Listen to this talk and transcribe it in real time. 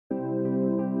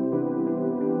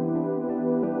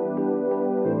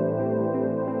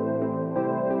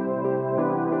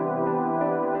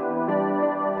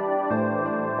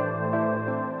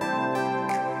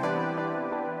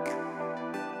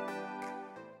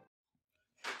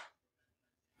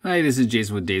Hi, this is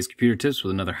Jason with Dave's Computer Tips with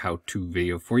another how-to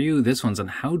video for you. This one's on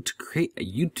how to create a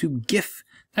YouTube GIF.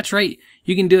 That's right,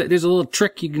 you can do it. There's a little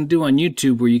trick you can do on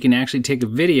YouTube where you can actually take a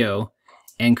video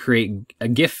and create a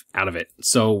GIF out of it.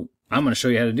 So I'm going to show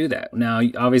you how to do that. Now,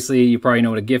 obviously, you probably know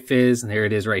what a GIF is, and there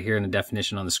it is right here in the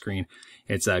definition on the screen.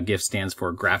 It's GIF stands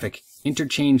for Graphic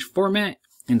Interchange Format.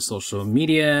 In social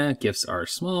media, GIFs are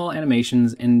small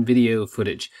animations and video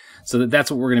footage. So that's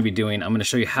what we're going to be doing. I'm going to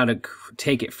show you how to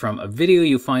take it from a video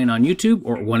you find on YouTube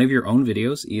or one of your own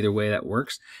videos. Either way that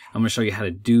works. I'm going to show you how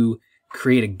to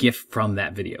create a GIF from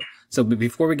that video. So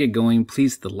before we get going,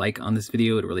 please hit the like on this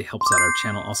video. It really helps out our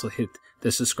channel. Also hit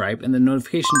the subscribe and the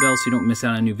notification bell so you don't miss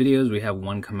out on new videos. We have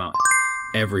one come out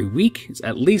every week. It's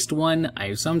at least one.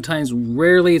 I sometimes,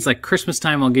 rarely, it's like Christmas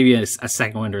time, I'll give you a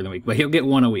second one during the week, but you'll get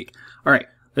one a week. All right,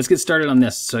 let's get started on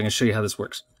this so I can show you how this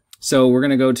works. So we're going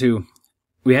to go to,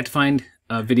 we have to find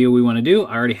a video we want to do.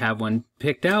 I already have one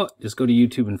picked out. Just go to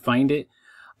YouTube and find it.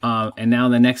 And now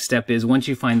the next step is once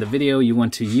you find the video you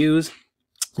want to use,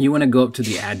 you want to go up to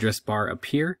the address bar up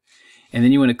here. And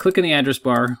then you want to click on the address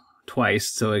bar twice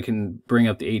so it can bring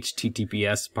up the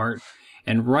HTTPS part.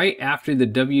 And right after the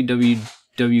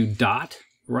www dot,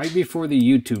 right before the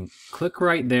YouTube, click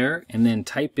right there and then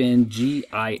type in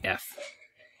GIF.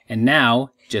 And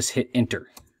now just hit enter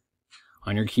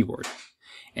on your keyboard.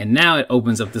 And now it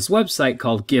opens up this website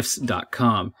called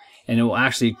gifs.com, and it will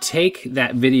actually take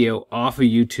that video off of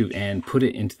YouTube and put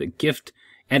it into the GIF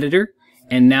editor.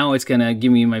 And now it's gonna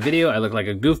give me my video. I look like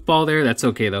a goofball there. That's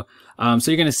okay though.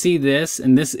 So you're gonna see this,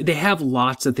 and this, they have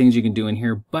lots of things you can do in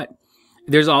here, but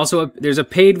there's also there's a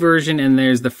paid version and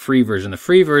there's the free version. The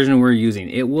free version we're using,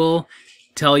 it will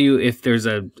tell you if there's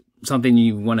something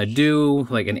you want to do,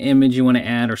 like an image you want to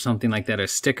add or something like that, a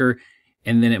sticker,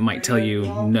 and then it might tell you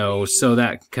no. So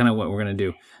that's kind of what we're going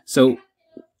to do. So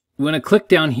we want to click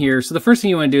down here. So the first thing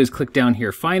you want to do is click down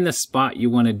here. Find the spot you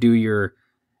want to do your,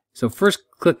 so first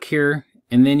click here,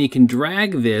 and then you can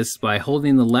drag this by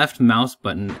holding the left mouse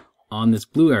button on this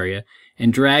blue area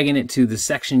and dragging it to the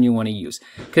section you want to use.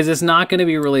 Because it's not going to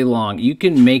be really long. You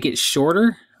can make it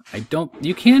shorter.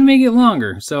 You can make it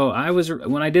longer. So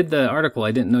when I did the article,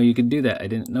 I didn't know you could do that. I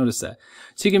didn't notice that.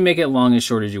 So you can make it long as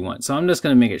short as you want. So I'm just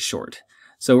going to make it short.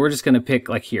 So we're just going to pick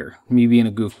like here, me being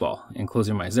a goofball and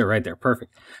closing my eyes. There, right there,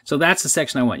 perfect. So that's the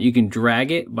section I want. You can drag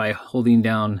it by holding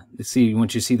down, see,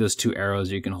 once you see those two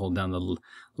arrows, you can hold down the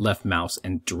left mouse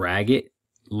and drag it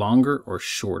longer or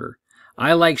shorter.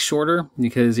 I like shorter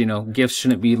because, you know, GIFs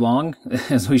shouldn't be long,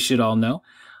 as we should all know.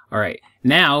 All right,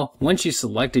 now, once you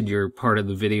selected your part of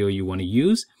the video you want to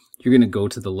use, you're going to go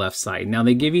to the left side. Now,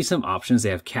 they give you some options. They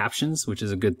have captions, which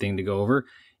is a good thing to go over.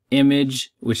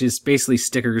 Image, which is basically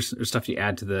stickers or stuff you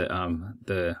add to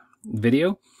the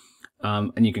video.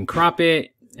 And you can crop it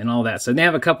and all that. So they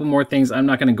have a couple more things. I'm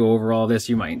not going to go over all this.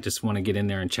 You might just want to get in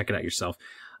there and check it out yourself.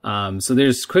 So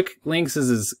there's quick links. This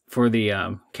is for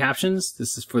the captions.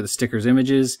 This is for the stickers,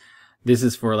 images. This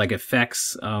is for like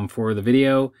effects for the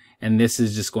video, and this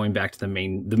is just going back to the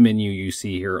menu you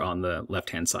see here on the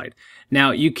left-hand side. Now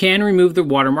you can remove the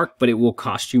watermark, but it will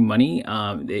cost you money.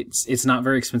 It's not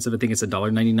very expensive. I think it's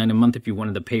 $1.99 a month if you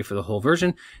wanted to pay for the whole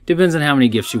version. Depends on how many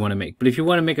GIFs you want to make. But if you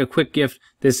want to make a quick GIF,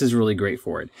 this is really great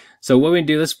for it. So what we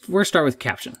do, let's first start with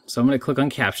caption. So I'm going to click on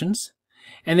captions,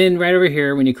 and then right over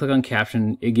here, when you click on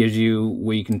caption, it gives you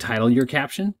where you can title your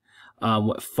caption.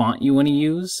 What font you want to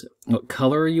use, what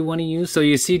color you want to use. So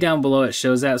you see down below it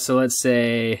shows that. So let's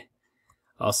say,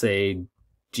 I'll say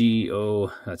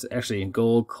GO, that's actually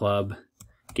Gold Club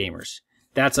Gamers.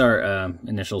 That's our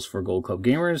initials for Gold Club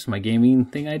Gamers, my gaming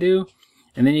thing I do.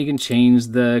 And then you can change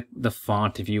the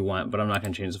font if you want, but I'm not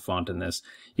going to change the font in this.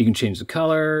 You can change the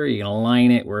color, you can align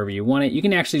it wherever you want it. You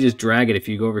can actually just drag it if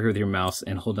you go over here with your mouse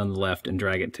and hold down the left and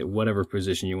drag it to whatever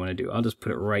position you want to do. I'll just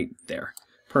put it right there.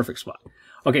 Perfect spot.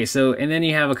 Okay, so, and then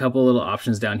you have a couple little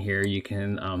options down here. You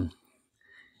can,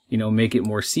 you know, make it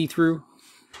more see-through.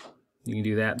 You can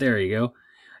do that. There you go.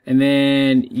 And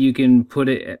then you can put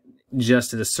it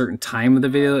just at a certain time of the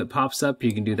video it pops up.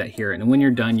 You can do that here. And when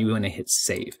you're done, you want to hit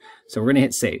save. So we're going to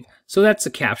hit save. So that's a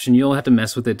caption. You'll have to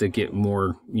mess with it to get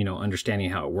more, you know,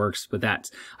 understanding how it works. But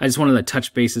I just wanted to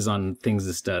touch bases on things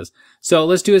this does. So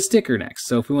let's do a sticker next.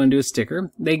 So if we want to do a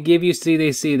sticker, they give you,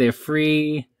 they're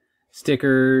free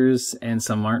stickers and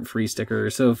some aren't free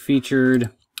stickers. So featured,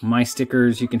 my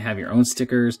stickers, you can have your own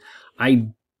stickers. I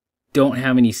don't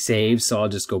have any saved, so I'll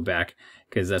just go back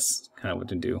because that's kind of what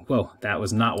to do. Whoa, that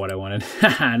was not what I wanted.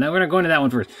 Now we're not going to that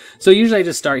one first. So usually I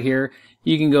just start here.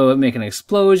 You can go make an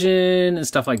explosion and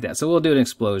stuff like that. So we'll do an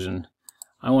explosion.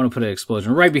 I want to put an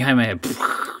explosion right behind my head.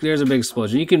 There's a big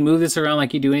explosion. You can move this around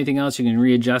like you do anything else. You can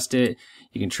readjust it.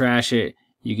 You can trash it.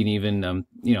 You can even,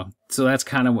 you know, so that's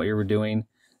kind of what you're doing.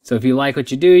 So if you like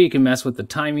what you do, you can mess with the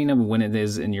timing of when it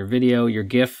is in your video, your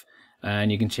GIF,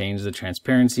 and you can change the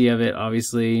transparency of it,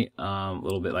 obviously, a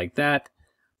little bit like that.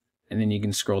 And then you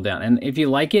can scroll down. And if you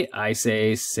like it, I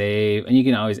say save, and you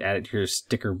can always add it to your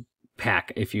sticker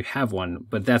pack if you have one,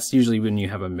 but that's usually when you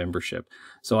have a membership.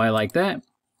 So I like that.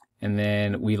 And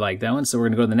then we like that one. So we're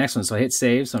going to go to the next one. So I hit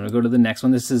save. So I'm going to go to the next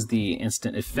one. This is the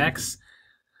instant effects.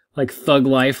 Like Thug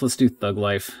Life. Let's do Thug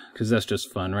Life because that's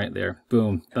just fun right there.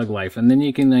 Boom, Thug Life. And then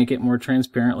you can make it more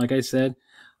transparent, like I said.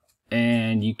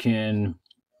 And you can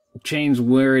change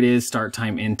where it is, start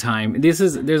time, end time. There's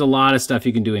a lot of stuff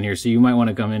you can do in here, so you might want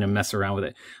to come in and mess around with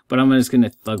it. But I'm just going to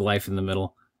Thug Life in the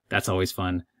middle. That's always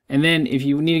fun. And then if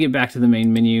you need to get back to the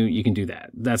main menu, you can do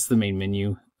that. That's the main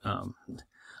menu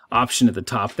option at the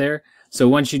top there. So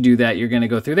once you do that, you're going to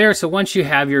go through there. So once you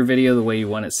have your video the way you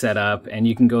want it set up, and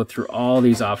you can go through all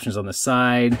these options on the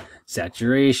side,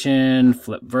 saturation,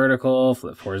 flip vertical,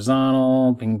 flip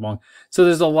horizontal, ping pong. So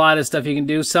there's a lot of stuff you can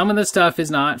do. Some of the stuff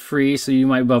is not free, so you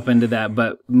might bump into that,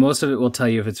 but most of it will tell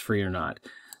you if it's free or not.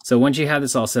 So once you have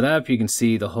this all set up, you can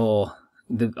see the whole,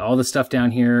 all the stuff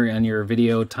down here on your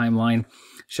video timeline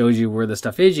shows you where the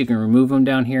stuff is. You can remove them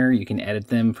down here. You can edit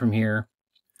them from here.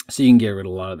 So you can get rid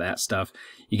of a lot of that stuff.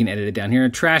 You can edit it down here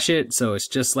and trash it. So it's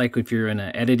just like if you're in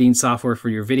an editing software for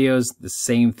your videos, the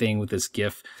same thing with this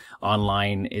GIF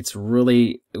online. It's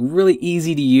really, really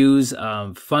easy to use,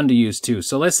 fun to use too.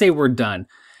 So let's say we're done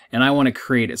and I want to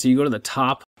create it. So you go to the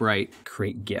top right,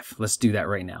 create GIF. Let's do that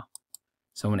right now.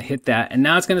 So I'm going to hit that, and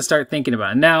now it's going to start thinking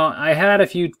about it. Now I had a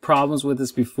few problems with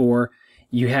this before.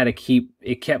 You had to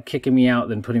it kept kicking me out,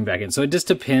 then putting back in. So it just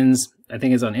depends. I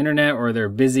think it's on internet or they're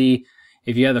busy.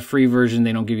 If you have the free version,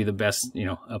 they don't give you the best, you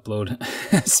know, upload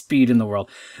speed in the world.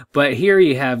 But here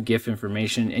you have GIF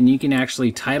information, and you can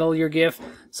actually title your GIF.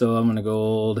 So I'm going to go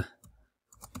Gold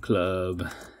Club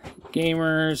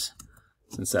Gamers,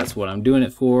 since that's what I'm doing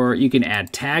it for. You can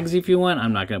add tags if you want.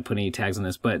 I'm not going to put any tags on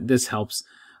this, but this helps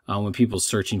when people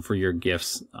searching for your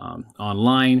GIFs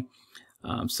online.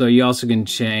 So you also can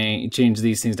change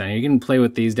these things down here. You can play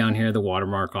with these down here. The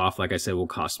watermark off, like I said, will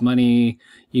cost money.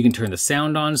 You can turn the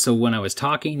sound on. So when I was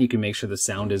talking, you can make sure the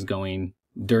sound is going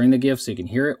during the GIF so you can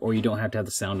hear it, or you don't have to have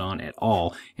the sound on at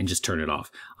all and just turn it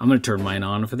off. I'm going to turn mine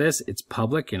on for this. It's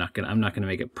public. I'm not going to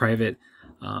make it private.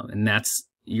 And that's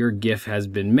your GIF has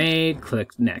been made.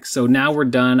 Click next. So now we're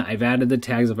done. I've added the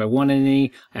tags if I want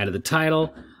any. I added the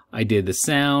title. I did the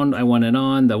sound, I want it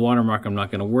on. The watermark I'm not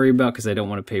going to worry about because I don't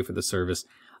want to pay for the service.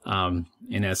 In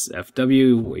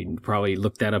SFW, you can probably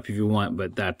look that up if you want,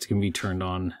 but that can be turned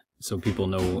on so people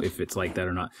know if it's like that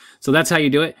or not. So that's how you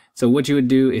do it. So what you would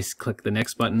do is click the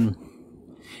next button.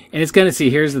 And it's going to see,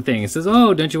 here's the thing. It says,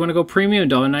 oh, don't you want to go premium?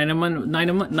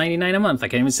 $99 a month. I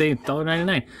can't even say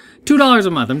 $1.99. $2 a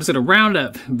month. I'm just going to round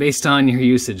up based on your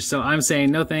usage. So I'm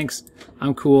saying, no thanks.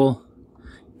 I'm cool.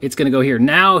 It's going to go here.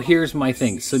 Now, here's my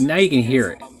thing. So now you can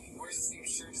hear it.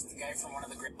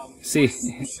 See,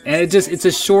 and it's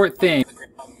a short thing.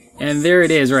 And there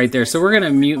it is right there. So we're going to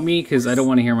mute me because I don't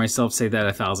want to hear myself say that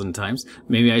 1,000 times.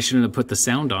 Maybe I shouldn't have put the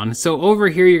sound on. So over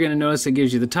here, you're going to notice it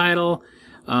gives you the title,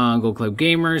 Gold Club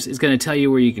Gamers. It's going to tell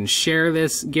you where you can share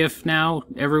this GIF now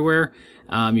everywhere.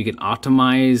 You can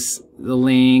optimize the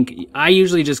link. I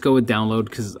usually just go with download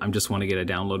because I just want to get a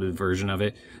downloaded version of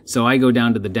it. So I go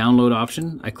down to the download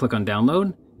option. I click on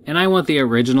download, and I want the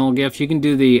original GIF. You can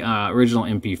do the original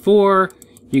MP4.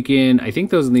 You can, I think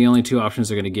those are the only two options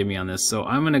they're going to give me on this. So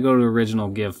I'm going to go to original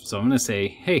GIF. So I'm going to say,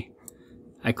 hey,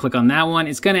 I click on that one.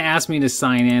 It's going to ask me to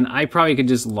sign in. I probably could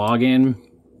just log in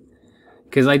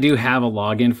because I do have a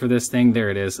login for this thing. There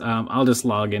it is. I'll just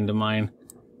log into mine.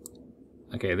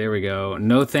 Okay, there we go.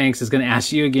 No thanks. It's going to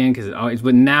ask you again because it always.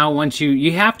 But now, once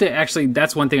you have to actually.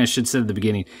 That's one thing I should say at the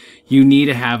beginning. You need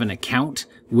to have an account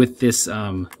with this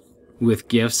with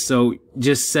GIFs. So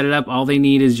just set it up. All they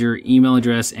need is your email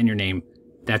address and your name.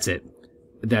 That's it.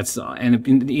 That's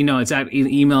and you know it's an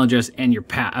email address and your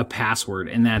a password,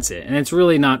 and that's it. And it's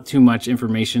really not too much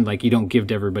information. Like you don't give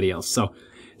to everybody else. So.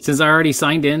 Since I already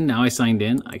signed in, now I signed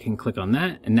in, I can click on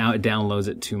that, and now it downloads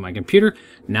it to my computer.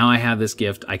 Now I have this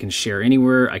gift. I can share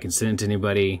anywhere. I can send it to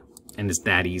anybody, and it's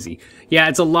that easy. Yeah,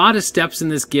 it's a lot of steps in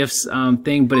this GIFs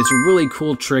thing, but it's a really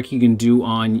cool trick you can do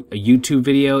on a YouTube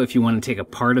video if you want to take a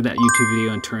part of that YouTube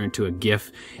video and turn it into a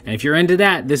GIF. And if you're into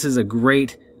that, this is a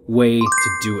great way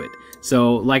to do it.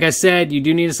 So, like I said, you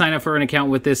do need to sign up for an account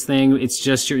with this thing. It's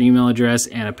just your email address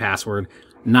and a password.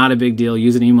 Not a big deal.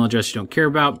 Use an email address you don't care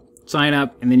about. Sign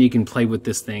up, and then you can play with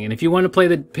this thing. And if you want to pay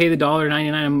the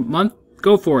 $1.99 a month,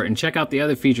 go for it and check out the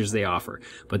other features they offer.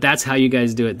 But that's how you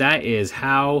guys do it. That is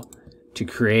how to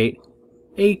create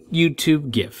a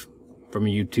YouTube GIF from a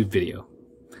YouTube video.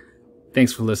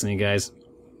 Thanks for listening, guys.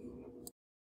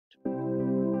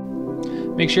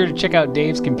 Make sure to check out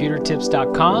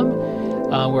DavesComputerTips.com,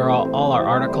 where all our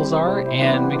articles are,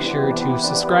 and make sure to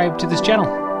subscribe to this channel.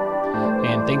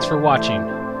 And thanks for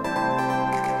watching.